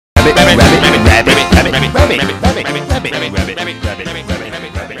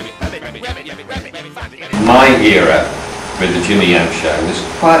My era with the Jimmy Young Show was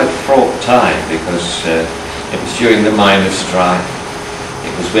quite a fraught time because it was during the miners' strike.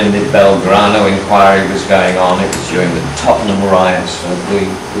 It was when the Belgrano inquiry was going on. It was during the Tottenham riots. So it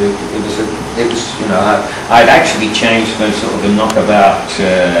was you know, I'd actually changed from sort of a knockabout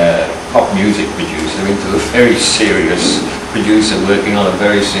pop music producer into a very serious producer working on a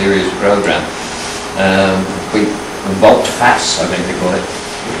very serious program. We Volt Fass, I think they call it,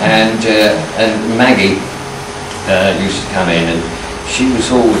 and Maggie used to come in, and she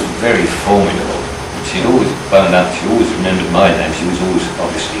was always very formidable. She'd always phoned up, she always remembered my name, she was always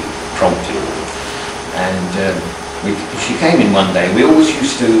obviously prompted. And she came in one day. We always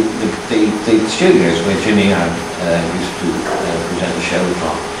used to, the studios where Jimmy used to present the show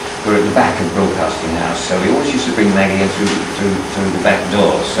from were at the back of Broadcasting House, so we always used to bring Maggie in through the back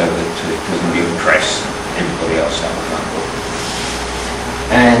door so that it wasn't the press and everybody else out the front door.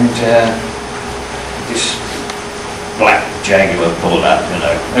 And this black Jaguar pulled up, you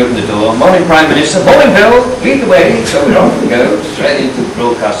know, opened the door, morning Prime Minister, morning Bill, lead the way. So we're off we go, straight into the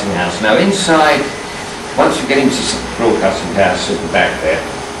Broadcasting House. Now inside, once you get into the Broadcasting House at the back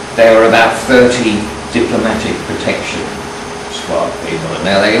there were about 30 diplomatic protection squad people, and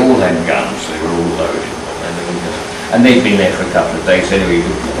now they all had guns, they were all loaded, and they'd been there for a couple of days anyway.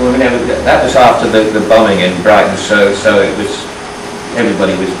 That was after the bombing in Brighton, so it was,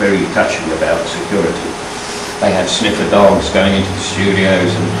 everybody was very touchy about security. They had sniffer dogs going into the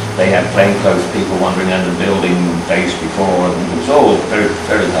studios, and they had plainclothes people wandering around the building days before, and it was all very,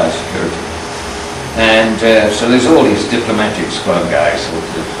 very high security. And so there's all these diplomatic squad guys, or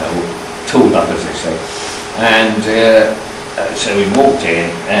tooled up as they say. And so we walked in,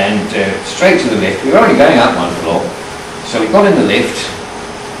 and straight to the lift. We were only going up one floor. So we got in the lift.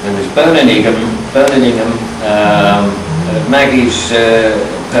 There was Bernard Ingham, Maggie's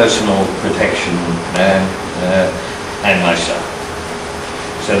personal protection man, and myself.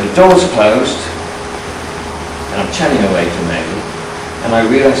 So the doors closed, and I'm chatting away to Maggie, and I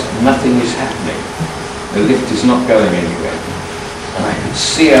realised nothing is happening. The lift is not going anywhere. And I could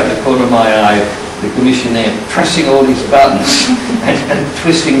see out the corner of my eye the commissioner pressing all these buttons and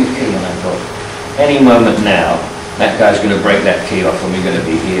twisting the key, and I thought, any moment now, that guy's going to break that key off and we're going to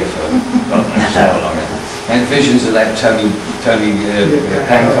be here for God knows how long. And visions of that Tony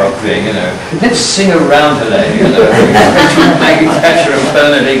Hancock thing, you know. Let's sing around today, you know. Maggie Thatcher and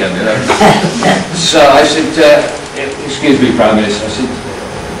Bernard Ingham, you know. So I said, excuse me, Prime Minister. I said,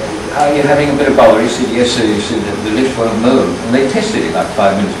 are you having a bit of bother? He said, yes, sir. He said, the lift won't move. And they tested it like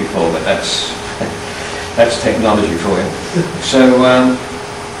 5 minutes before, but that's technology for you. So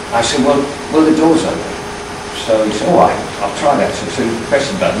I said, well, the door's open. So he said, all right, I'll try that. So he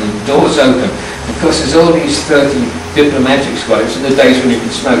pressed the button, and the door's open. Of course, there's all these 30 diplomatic squads in the days when you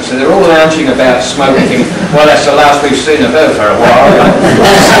could smoke, so they're all lounging about smoking. Well, that's the last we've seen of her for a while.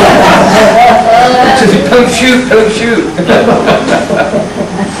 So don't shoot, don't shoot.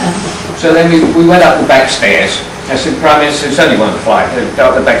 So then we went up the back stairs. I said, Prime Minister, it's only one flight.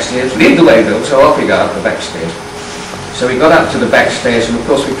 Go up the back stairs. Lead the way, Bill. So off we go up the back stairs. So we got up to the back stairs, and of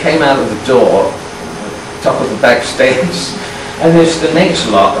course we came out of the door, top of the back stairs, and there's the next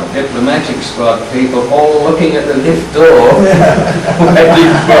lot of diplomatic squad people all looking at the lift door,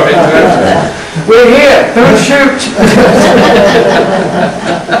 waiting for it to enter. We're here, don't shoot!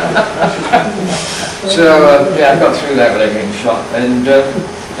 So yeah, I got through that without getting shot. And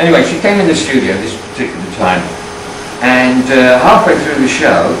anyway, she came in the studio this particular time, and halfway through the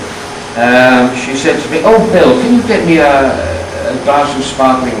show, she said to me, "Oh, Bill, can you get me a glass of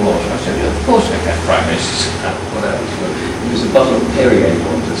sparkling water?" I said, "Of course I can, Prime Minister." Whatever. It was a bottle of Perrier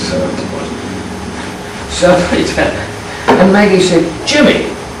water, so it was. So and Maggie said, "Jimmy,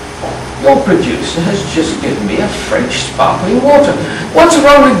 your producer has just given me a French sparkling water. What's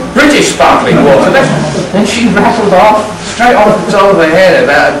wrong with British sparkling water?" And she rattled off, straight off the top of her head,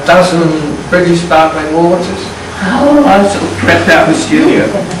 about a dozen British sparkling waters. Oh, I sort of crept out of the studio.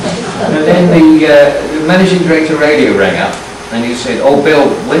 And then the managing director of radio rang up, and he said, "Oh, Bill,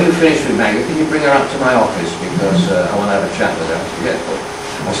 when you finish with Maggie, can you bring her up to my office, because I want to have a chat with her."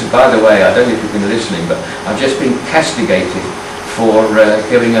 I said, "By the way, I don't know if you've been listening, but I've just been castigated for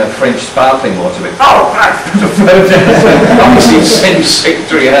giving her French sparkling water." Oh, I put the phone down. Obviously, send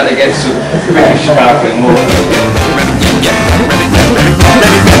secretary out to get some British sparkling water.